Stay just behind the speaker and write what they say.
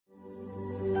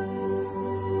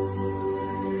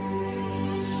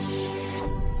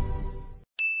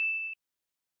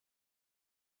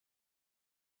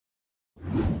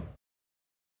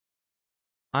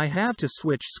I have to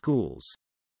switch schools.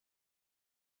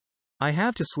 I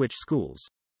have to switch schools.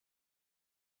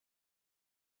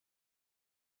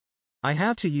 I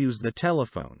have to use the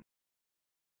telephone.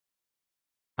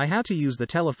 I have to use the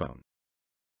telephone.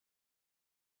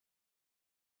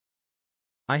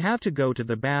 I have to go to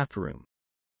the bathroom.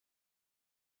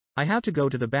 I have to go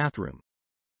to the bathroom.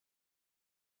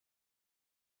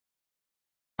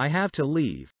 I have to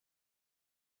leave.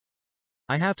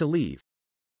 I have to leave.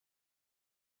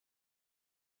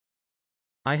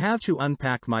 I have to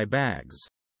unpack my bags.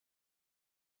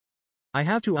 I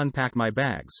have to unpack my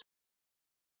bags.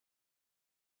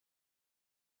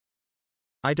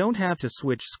 I don't have to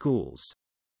switch schools.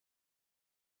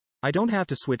 I don't have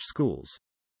to switch schools.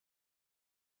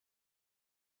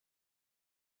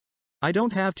 I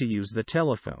don't have to use the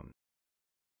telephone.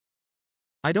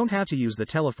 I don't have to use the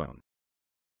telephone.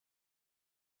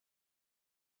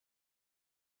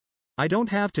 I don't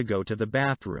have to go to the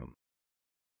bathroom.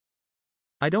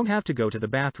 I don't have to go to the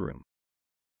bathroom.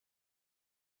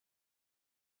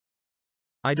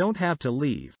 I don't have to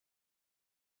leave.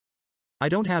 I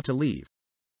don't have to leave.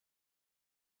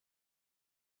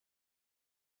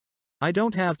 I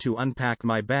don't have to unpack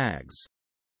my bags.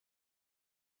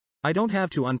 I don't have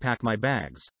to unpack my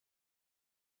bags.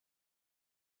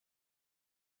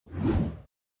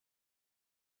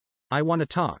 I want to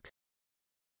talk.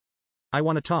 I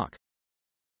want to talk.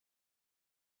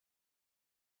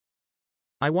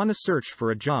 I want to search for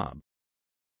a job.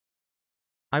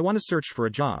 I want to search for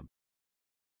a job.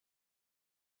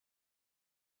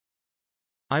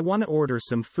 I want to order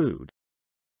some food.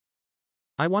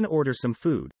 I want to order some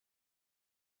food.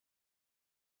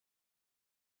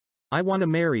 I want to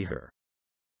marry her.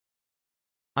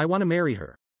 I want to marry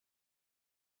her.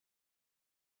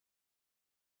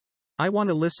 I want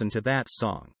to listen to that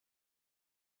song.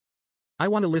 I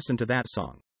want to listen to that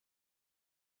song.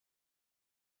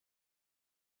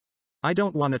 I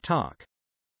don't want to talk.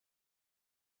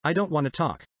 I don't want to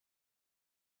talk.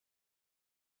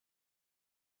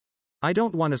 I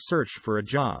don't want to search for a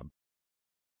job.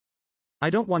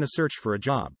 I don't want to search for a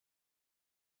job.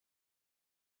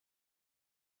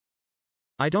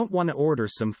 I don't want to order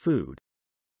some food.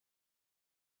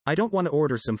 I don't want to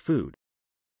order some food.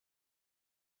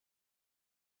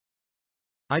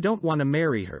 I don't want to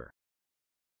marry her.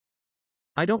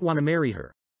 I don't want to marry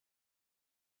her.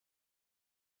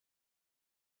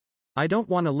 I don't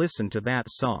want to listen to that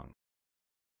song.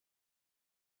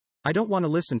 I don't want to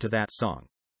listen to that song.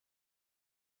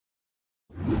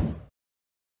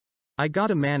 I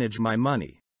gotta manage my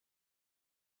money.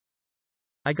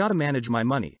 I gotta manage my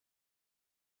money.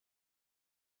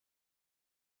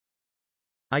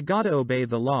 I gotta obey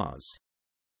the laws.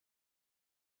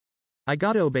 I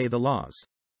gotta obey the laws.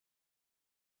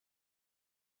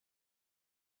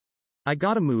 I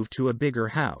gotta move to a bigger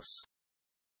house.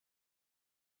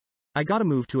 I gotta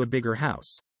move to a bigger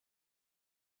house.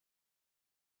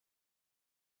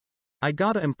 I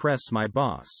gotta impress my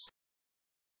boss.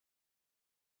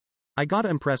 I gotta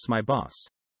impress my boss.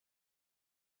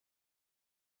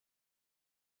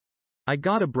 I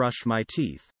gotta brush my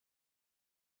teeth.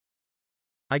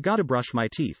 I gotta brush my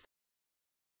teeth.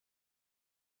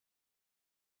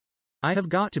 I have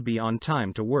got to be on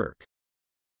time to work.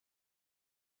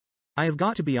 I have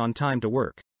got to be on time to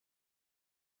work.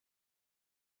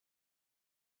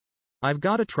 I've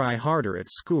got to try harder at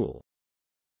school.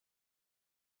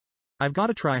 I've got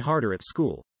to try harder at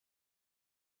school.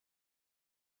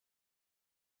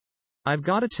 I've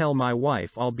got to tell my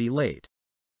wife I'll be late.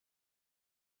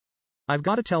 I've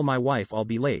got to tell my wife I'll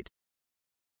be late.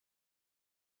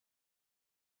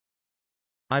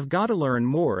 I've got to learn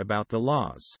more about the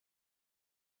laws.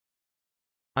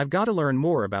 I've got to learn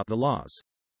more about the laws.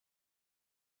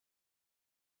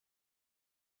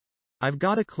 I've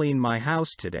got to clean my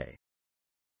house today.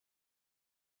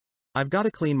 I've got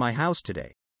to clean my house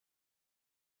today.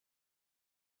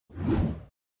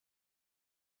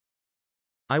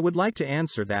 I would like to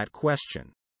answer that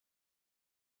question.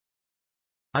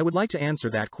 I would like to answer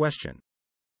that question.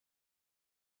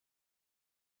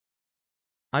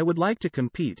 I would like to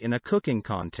compete in a cooking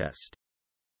contest.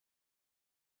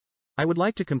 I would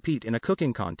like to compete in a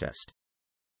cooking contest.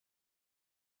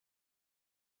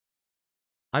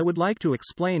 I would like to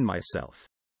explain myself.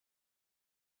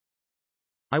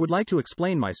 I would like to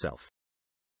explain myself.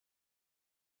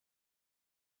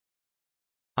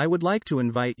 I would like to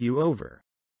invite you over.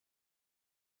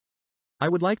 I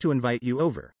would like to invite you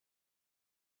over.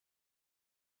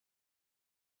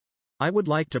 I would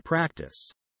like to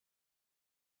practice.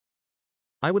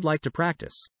 I would like to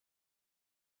practice.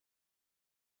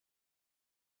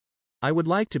 I would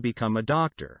like to become a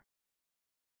doctor.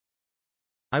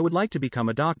 I would like to become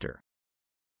a doctor.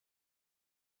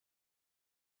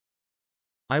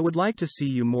 I would like to see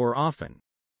you more often.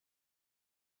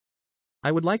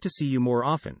 I would like to see you more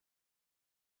often.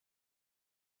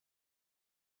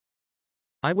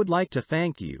 I would like to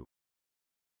thank you.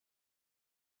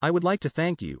 I would like to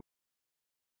thank you.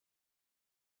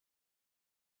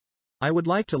 I would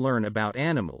like to learn about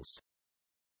animals.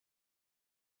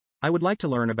 I would like to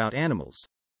learn about animals.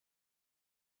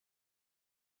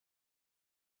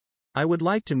 I would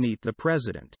like to meet the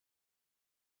president.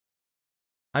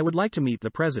 I would like to meet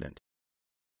the president.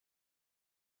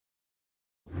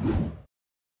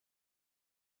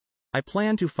 I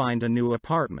plan to find a new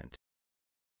apartment.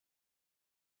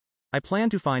 I plan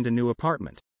to find a new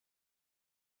apartment.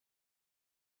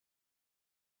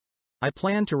 I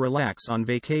plan to relax on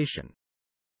vacation.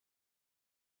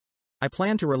 I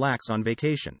plan to relax on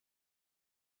vacation.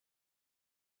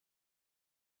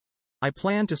 I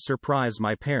plan to surprise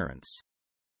my parents.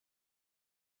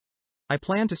 I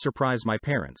plan to surprise my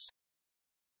parents.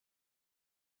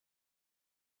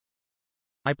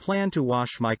 I plan to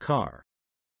wash my car.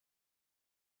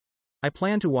 I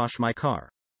plan to wash my car.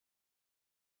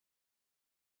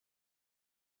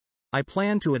 I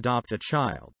plan to adopt a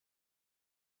child.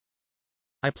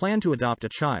 I plan to adopt a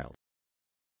child.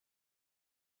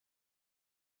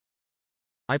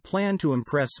 I plan to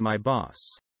impress my boss.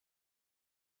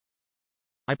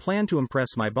 I plan to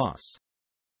impress my boss.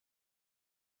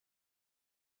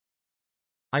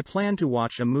 I plan to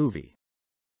watch a movie.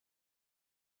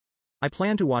 I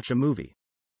plan to watch a movie.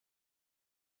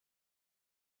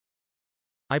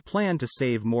 I plan to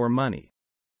save more money.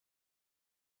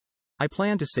 I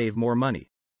plan to save more money.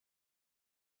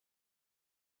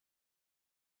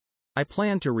 I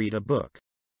plan to read a book.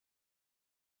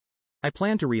 I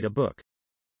plan to read a book.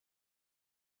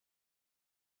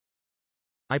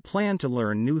 I plan to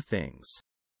learn new things.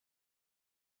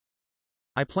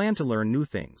 I plan to learn new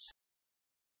things.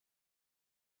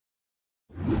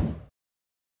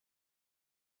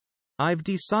 I've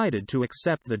decided to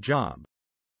accept the job.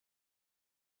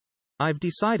 I've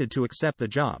decided to accept the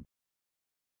job.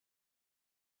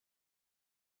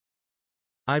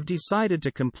 I've decided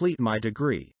to complete my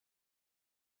degree.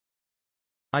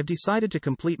 I've decided to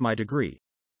complete my degree.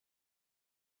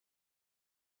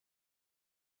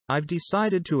 I've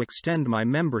decided to extend my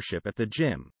membership at the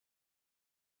gym.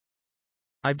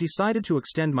 I've decided to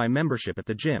extend my membership at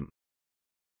the gym.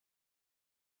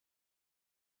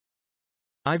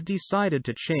 I've decided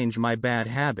to change my bad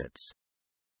habits.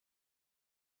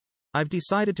 I've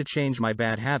decided to change my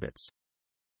bad habits.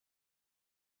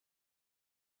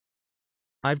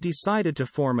 I've decided to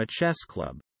form a chess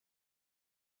club.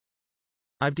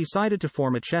 I've decided to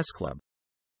form a chess club.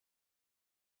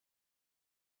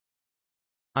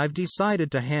 I've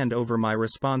decided to hand over my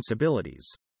responsibilities.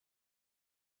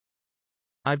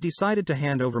 I've decided to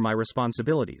hand over my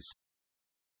responsibilities.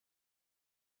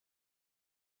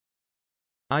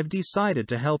 I've decided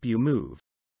to help you move.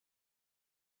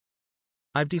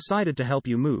 I've decided to help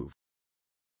you move.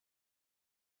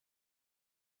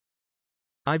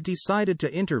 I've decided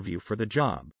to interview for the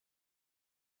job.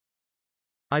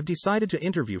 I've decided to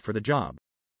interview for the job.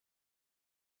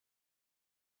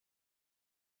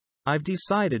 I've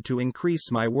decided to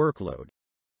increase my workload.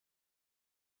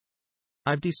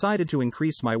 I've decided to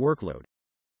increase my workload.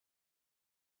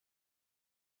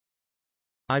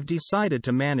 I've decided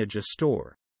to manage a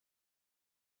store.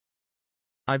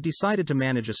 I've decided to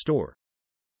manage a store.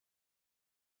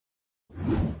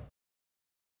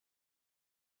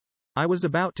 I was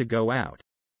about to go out.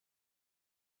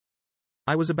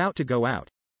 I was about to go out.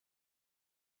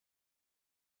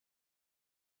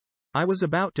 I was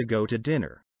about to go to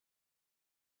dinner.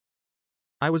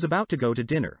 I was about to go to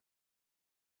dinner.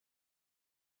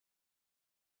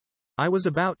 I was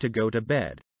about to go to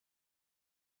bed.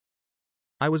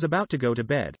 I was about to go to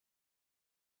bed.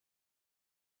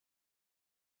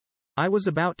 I was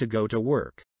about to go to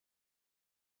work.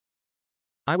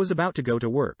 I was about to go to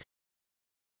work.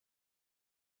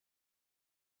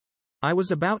 I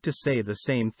was about to say the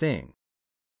same thing.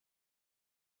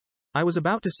 I was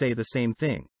about to say the same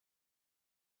thing.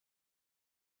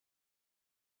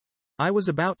 I was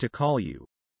about to call you.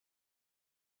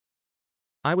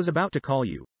 I was about to call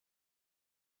you.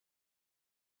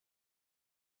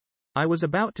 I was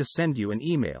about to send you an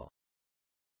email.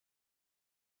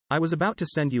 I was about to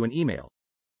send you an email.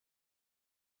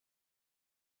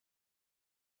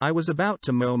 I was about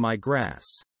to mow my grass.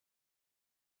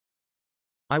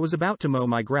 I was about to mow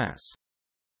my grass.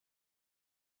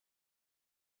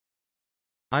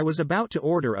 I was about to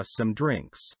order us some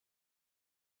drinks.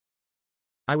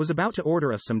 I was about to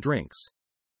order us some drinks.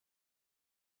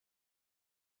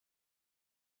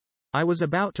 I was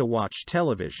about to watch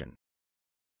television.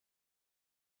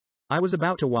 I was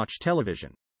about to watch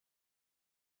television.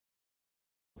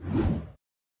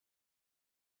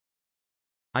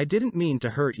 I didn't mean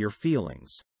to hurt your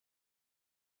feelings.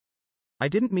 I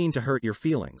didn't mean to hurt your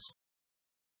feelings.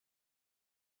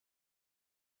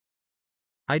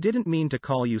 I didn't mean to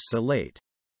call you so late.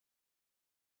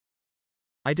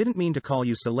 I didn't mean to call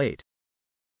you so late.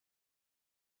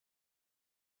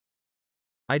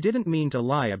 I didn't mean to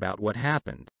lie about what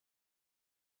happened.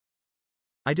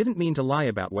 I didn't mean to lie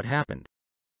about what happened.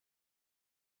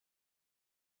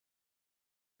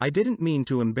 I didn't mean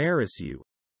to embarrass you.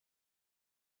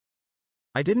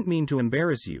 I didn't mean to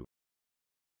embarrass you.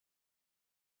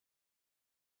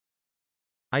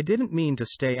 I didn't mean to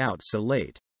stay out so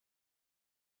late.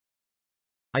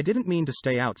 I didn't mean to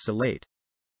stay out so late.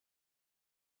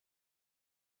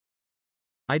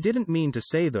 I didn't mean to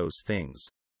say those things.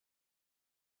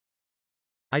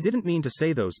 I didn't mean to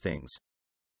say those things.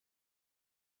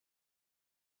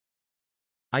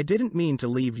 I didn't mean to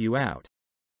leave you out.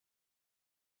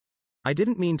 I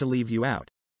didn't mean to leave you out.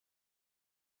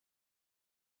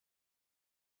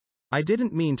 I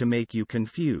didn't mean to make you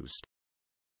confused.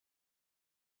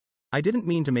 I didn't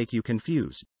mean to make you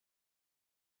confused.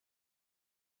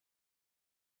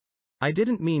 I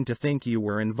didn't mean to think you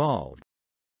were involved.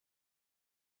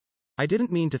 I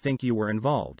didn't mean to think you were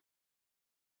involved.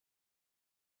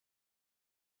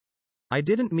 I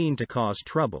didn't mean to cause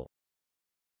trouble.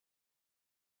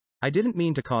 I didn't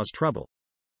mean to cause trouble.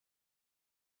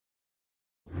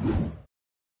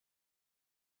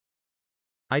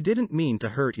 I didn't mean to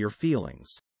hurt your feelings.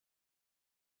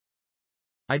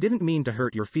 I didn't mean to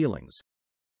hurt your feelings.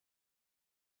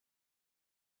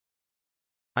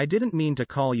 I didn't mean to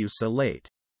call you so late.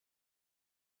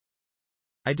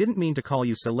 I didn't mean to call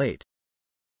you so late.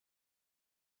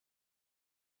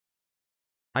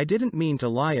 I didn't mean to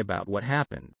lie about what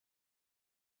happened.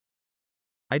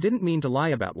 I didn't mean to lie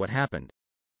about what happened.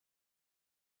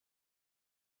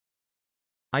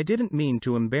 I didn't mean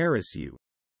to embarrass you.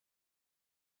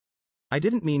 I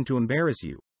didn't mean to embarrass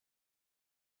you.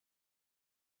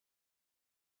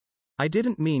 I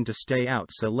didn't mean to stay out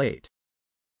so late.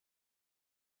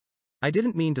 I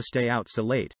didn't mean to stay out so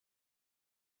late.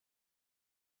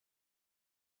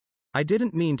 I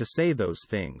didn't mean to say those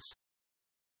things.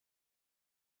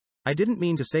 I didn't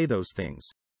mean to say those things.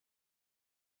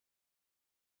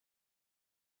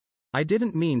 I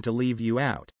didn't mean to leave you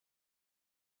out.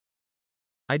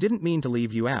 I didn't mean to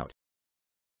leave you out.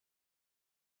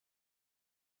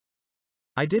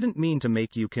 I didn't mean to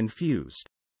make you confused.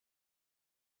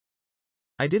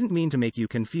 I didn't mean to make you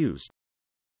confused.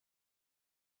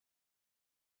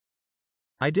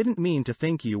 I didn't mean to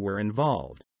think you were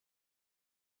involved.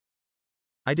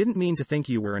 I didn't mean to think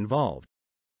you were involved.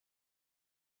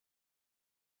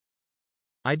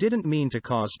 I didn't mean to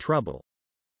cause trouble.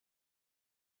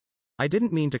 I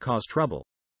didn't mean to cause trouble.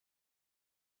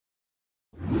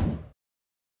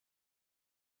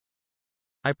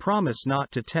 I promise not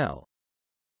to tell.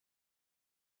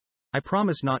 I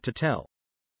promise not to tell.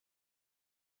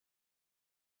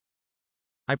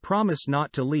 I promise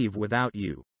not to leave without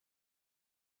you.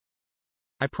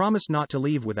 I promise not to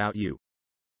leave without you.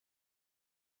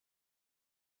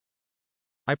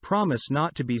 I promise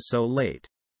not to be so late.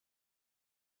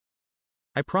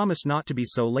 I promise not to be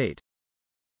so late.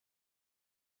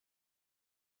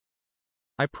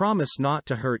 I promise not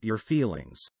to hurt your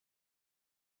feelings.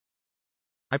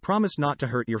 I promise not to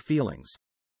hurt your feelings.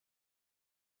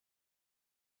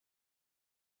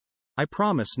 I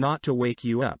promise not to wake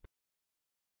you up.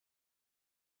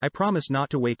 I promise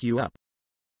not to wake you up.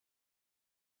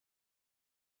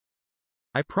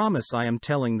 I promise I am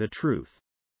telling the truth.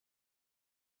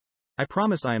 I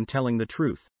promise I am telling the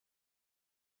truth.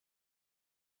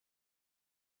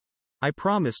 I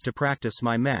promise to practice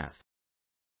my math.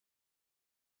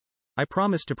 I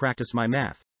promise to practice my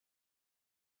math.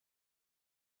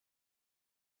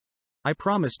 I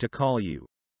promise to call you.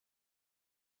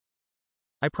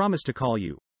 I promise to call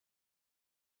you.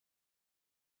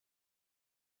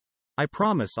 I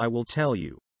promise I will tell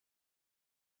you.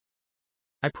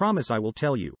 I promise I will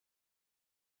tell you.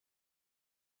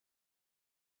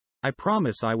 I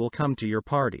promise I will come to your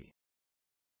party.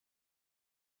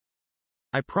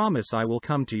 I promise I will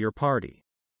come to your party.